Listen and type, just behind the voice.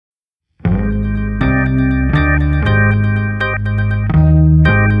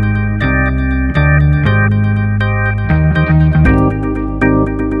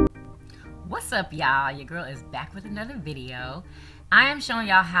up, y'all? Your girl is back with another video. I am showing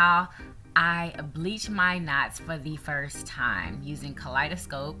y'all how I bleach my knots for the first time using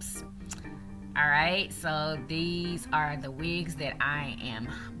kaleidoscopes. Alright, so these are the wigs that I am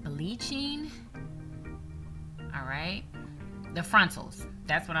bleaching. Alright, the frontals.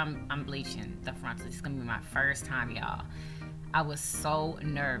 That's what I'm bleaching, the frontals. It's gonna be my first time, y'all. I was so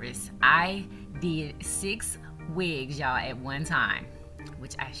nervous. I did 6 wigs, y'all, at one time,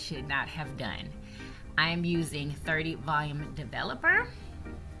 which I should not have done. I am using 30 volume developer.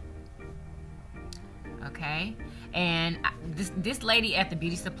 Okay, and this lady at the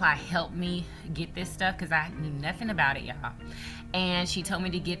beauty supply helped me get this stuff because I knew nothing about it, y'all. And she told me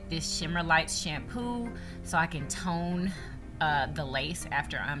to get this Shimmer Lights shampoo so I can tone the lace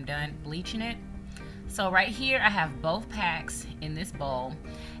after I'm done bleaching it. So right here I have both packs in this bowl,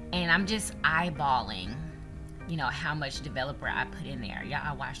 and I'm just eyeballing, you know, how much developer I put in there. Yeah,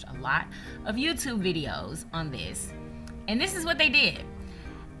 I watched a lot of YouTube videos on this, and this is what they did.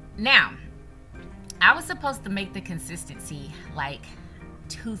 Now, I was supposed to make the consistency like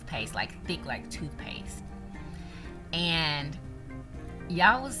toothpaste, like thick like toothpaste. And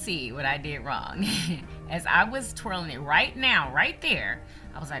y'all will see what I did wrong. As I was twirling it right now, right there,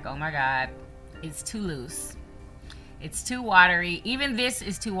 I was like, oh my God, it's too loose. It's too watery. Even this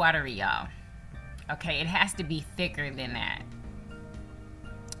is too watery, y'all. Okay, it has to be thicker than that.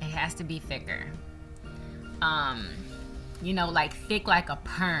 It has to be thicker. You know, like thick like a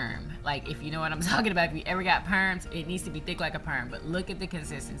perm. Like, if you know what I'm talking about, if you ever got perms, it needs to be thick like a perm. But look at the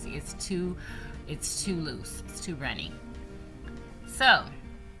consistency. It's too loose. It's too runny. So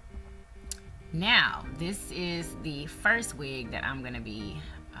now this is the first wig that I'm gonna be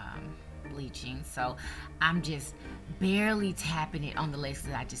bleaching. So I'm just barely tapping it on the lace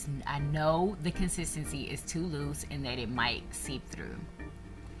because I know the consistency is too loose and that it might seep through.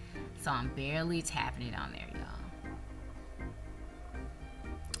 So I'm barely tapping it on there, y'all.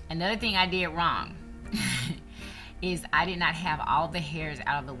 Another thing I did wrong is I did not have all the hairs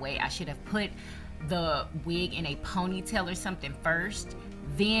out of the way. I should have put the wig in a ponytail or something first,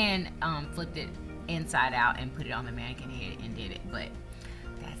 then flipped it inside out and put it on the mannequin head and did it. But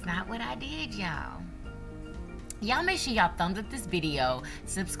that's not what I did, y'all. Y'all make sure y'all thumbs up this video,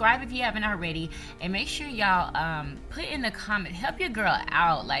 subscribe if you haven't already, and make sure y'all put in the comment, help your girl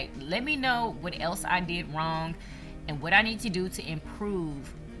out. Like, let me know what else I did wrong and what I need to do to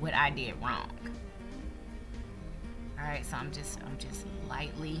improve what I did wrong. All right, so I'm just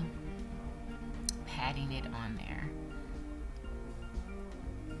lightly patting it on there.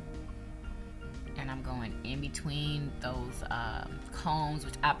 And I'm going in between those combs,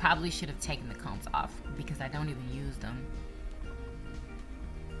 which I probably should have taken the combs off because I don't even use them.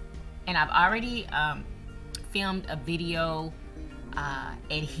 And I've already filmed a video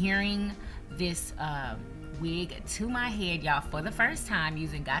adhering this wig to my head, y'all, for the first time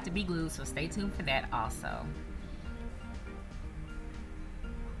using Got to Be Glue, so stay tuned for that also.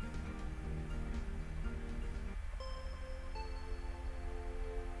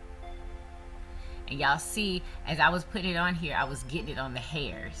 And y'all see, as I was putting it on here, I was getting it on the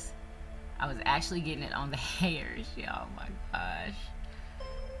hairs. I was actually getting it on the hairs, y'all. Oh my gosh.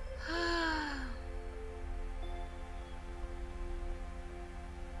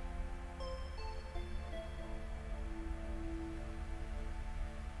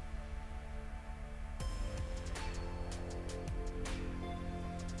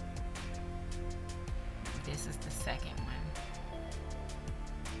 This is the second one.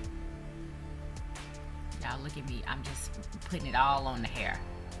 Y'all look at me, I'm just putting it all on the hair.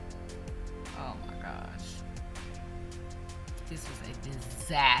 Oh my gosh. This was a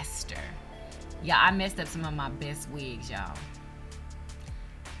disaster. Yeah, I messed up some of my best wigs, y'all.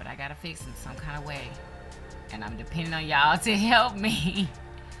 But I gotta fix them some kind of way. And I'm depending on y'all to help me.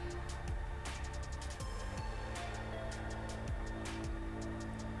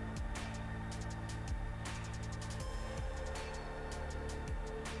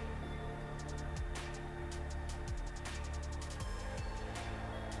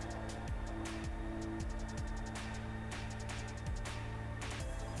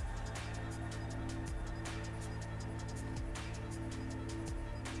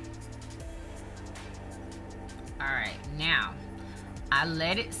 Alright, now I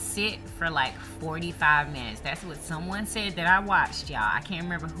let it sit for like 45 minutes. That's what someone said that I watched, y'all. I can't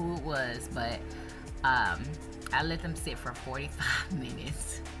remember who it was, but I let them sit for 45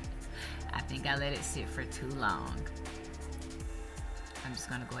 minutes. I think I let it sit for too long. I'm just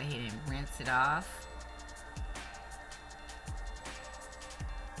gonna go ahead and rinse it off.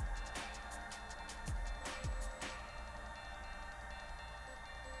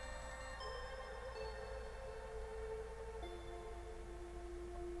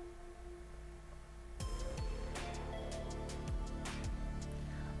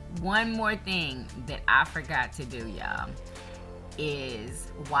 one more thing that I forgot to do, y'all,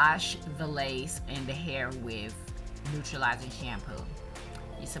 is wash the lace and the hair with neutralizing shampoo.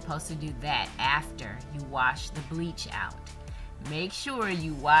 You're supposed to do that after you wash the bleach out. Make sure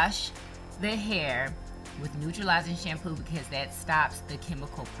you wash the hair with neutralizing shampoo because that stops the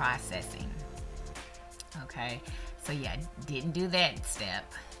chemical processing. Okay, so yeah, didn't do that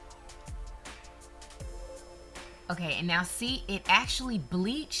step. Okay, and now see, it actually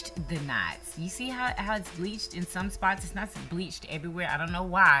bleached the knots. You see how it's bleached in some spots? It's not bleached everywhere. I don't know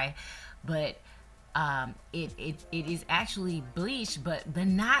why, but it is actually bleached, but the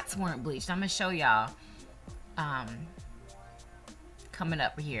knots weren't bleached. I'm gonna show y'all coming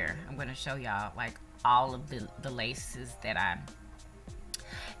up here. I'm gonna show y'all like all of the laces that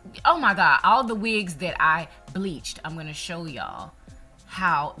oh my god, all the wigs that I bleached. I'm gonna show y'all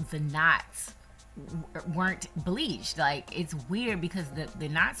how the knots weren't bleached. Like, it's weird because the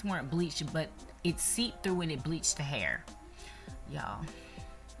knots weren't bleached, but it seeped through and it bleached the hair. Y'all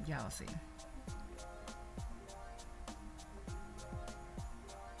see.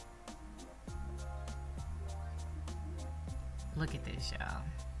 Look at this, y'all.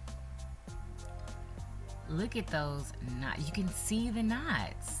 Look at those knots. You can see the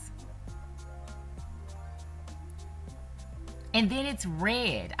knots. And then it's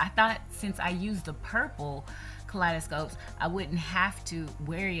red. I thought since I used the purple kaleidoscopes, I wouldn't have to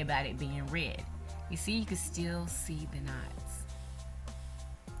worry about it being red. You see, you can still see the knots.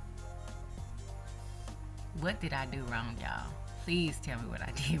 What did I do wrong, y'all? Please tell me what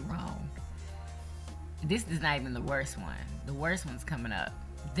I did wrong. This is not even the worst one. The worst one's coming up.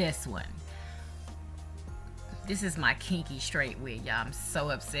 This one. This is my kinky straight wig, y'all. I'm so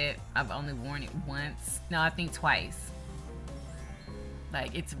upset. I've only worn it once. No, I think twice.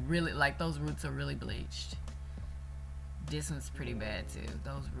 Like, it's really, like, those roots are really bleached. This one's pretty bad too.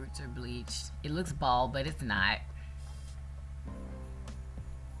 Those roots are bleached. It looks bald, but it's not.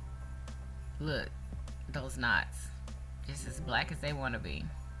 Look, those knots. Just as black as they want to be.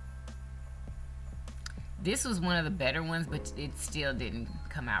 This was one of the better ones, but it still didn't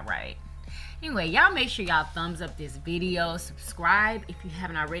come out right. Anyway, y'all make sure y'all thumbs up this video. Subscribe if you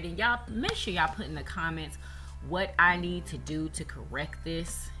haven't already. Y'all make sure y'all put in the comments what I need to do to correct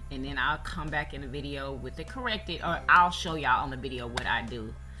this. And then I'll come back in the video with it corrected. Or I'll show y'all on the video what I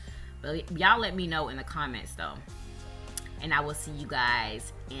do. But y'all let me know in the comments though. And I will see you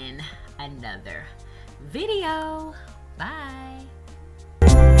guys in another video. Bye.